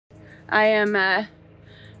I am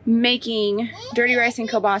making dirty rice and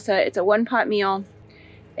kielbasa. It's a one-pot meal.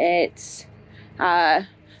 It's a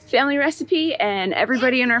family recipe, and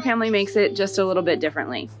everybody in our family makes it just a little bit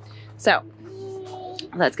differently. So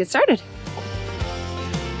let's get started.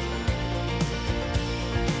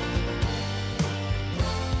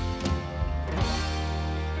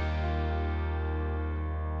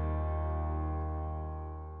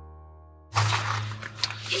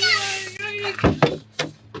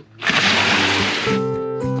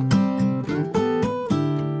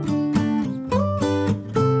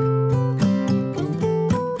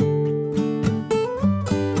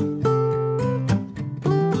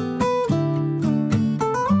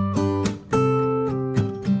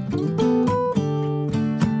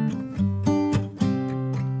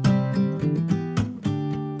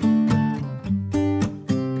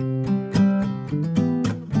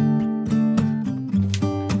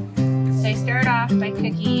 By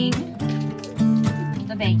cooking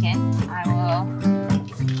the bacon, I will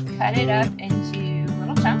cut it up into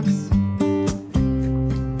little chunks,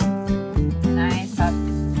 and I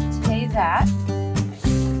saute that.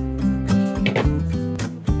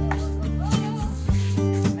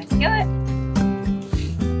 My skillet.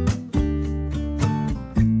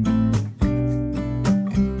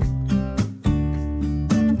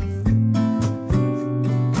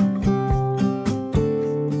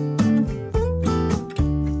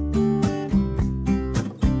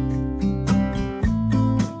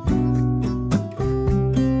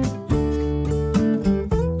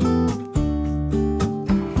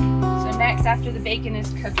 After the bacon is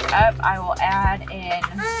cooked up, I will add in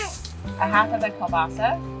a half of a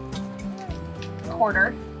kielbasa,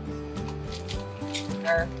 quarter,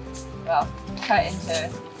 or well, cut into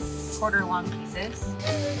quarter long pieces.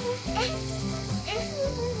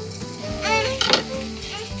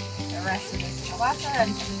 The rest of this kielbasa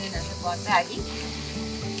and put it in a Ziploc baggie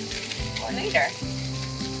for later.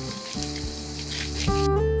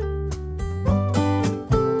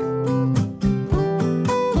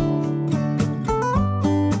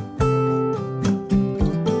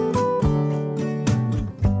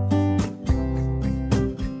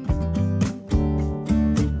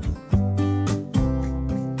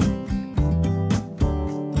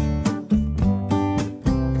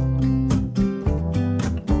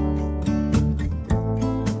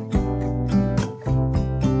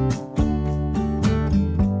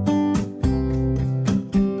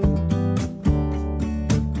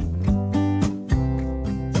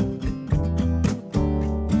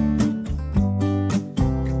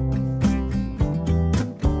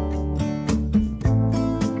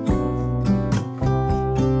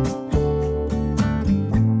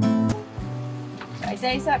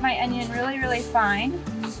 Dice up my onion really fine.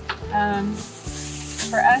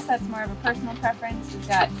 For us, that's more of a personal preference. We've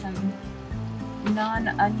got some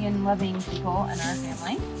non-onion loving people in our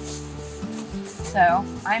family, so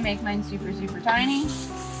I make mine super tiny.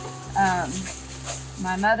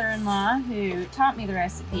 My mother-in-law, who taught me the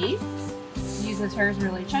recipe, uses hers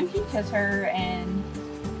really chunky because her and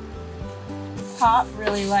Pop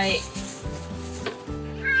really like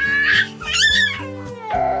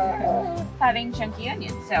having chunky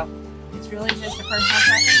onions, so it's really just a personal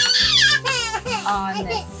preference on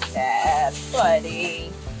this step,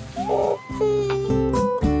 buddy.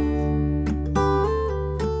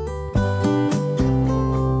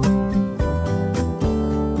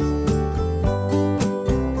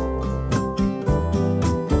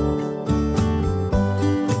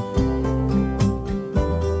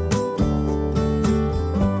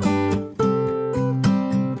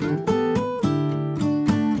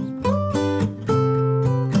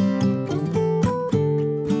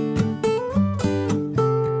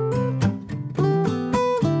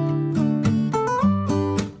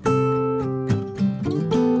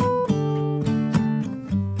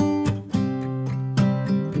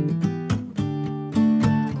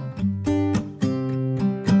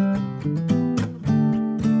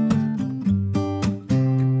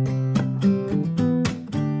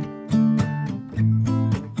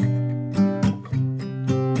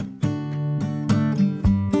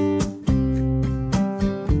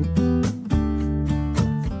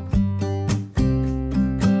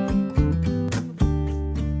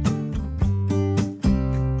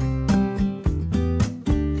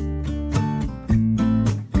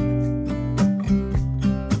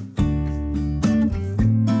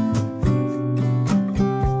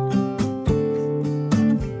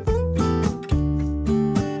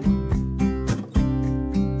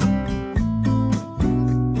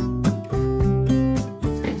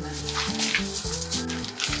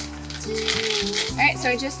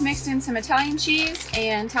 I just mixed in some Italian cheese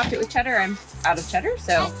and topped it with cheddar. I'm out of cheddar,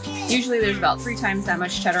 so usually there's about 3 times that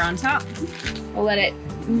much cheddar on top. We'll let it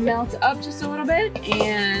melt up just a little bit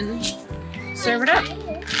and serve it up.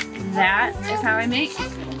 That is how I make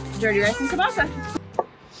dirty rice and kielbasa. All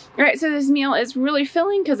right, so this meal is really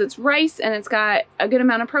filling because it's rice and it's got a good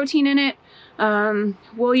amount of protein in it.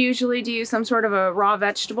 We'll usually do some sort of a raw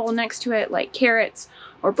vegetable next to it, like carrots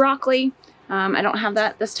or broccoli. I don't have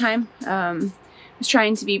that this time. I was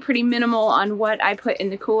trying to be pretty minimal on what I put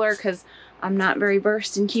in the cooler because I'm not very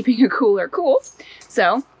versed in keeping a cooler cool.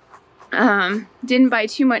 So, didn't buy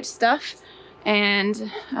too much stuff,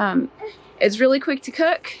 and it's really quick to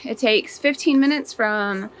cook. It takes 15 minutes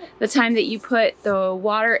from the time that you put the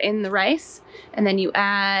water in the rice, and then you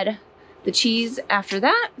add the cheese after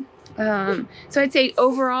that. So I'd say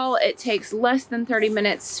overall it takes less than 30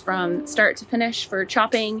 minutes from start to finish for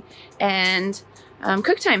chopping and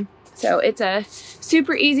cook time. So it's a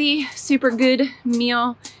super easy, super good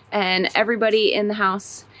meal, and everybody in the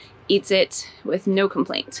house eats it with no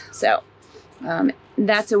complaint. So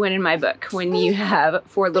that's a win in my book when you have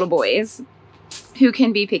 4 little boys who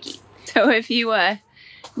can be picky. So if you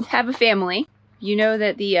have a family, you know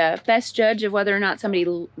that the best judge of whether or not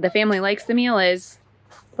the family likes the meal is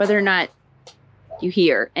whether or not you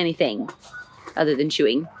hear anything other than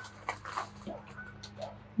chewing.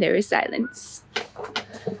 There is silence.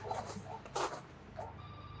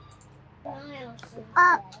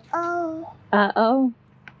 Uh-oh. Uh-oh.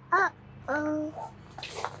 Uh-oh.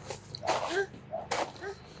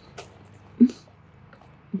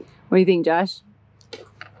 What do you think, Josh?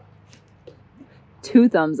 2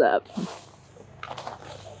 thumbs up.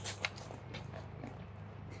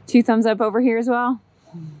 2 thumbs up over here as well?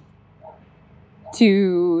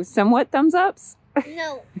 2 somewhat thumbs ups?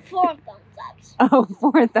 No, 4 thumbs ups. Oh,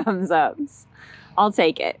 4 thumbs ups. I'll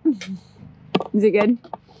take it. Is it good?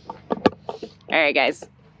 All right, guys.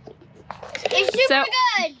 It's super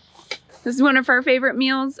good. This is one of our favorite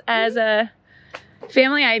meals as a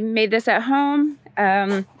family. I made this at home,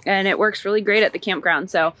 and it works really great at the campground.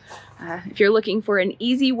 So if you're looking for an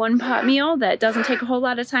easy one-pot meal that doesn't take a whole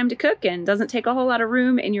lot of time to cook and doesn't take a whole lot of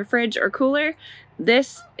room in your fridge or cooler,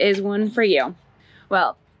 this is one for you.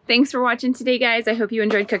 Well, thanks for watching today, guys. I hope you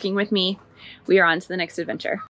enjoyed cooking with me. We are on to the next adventure.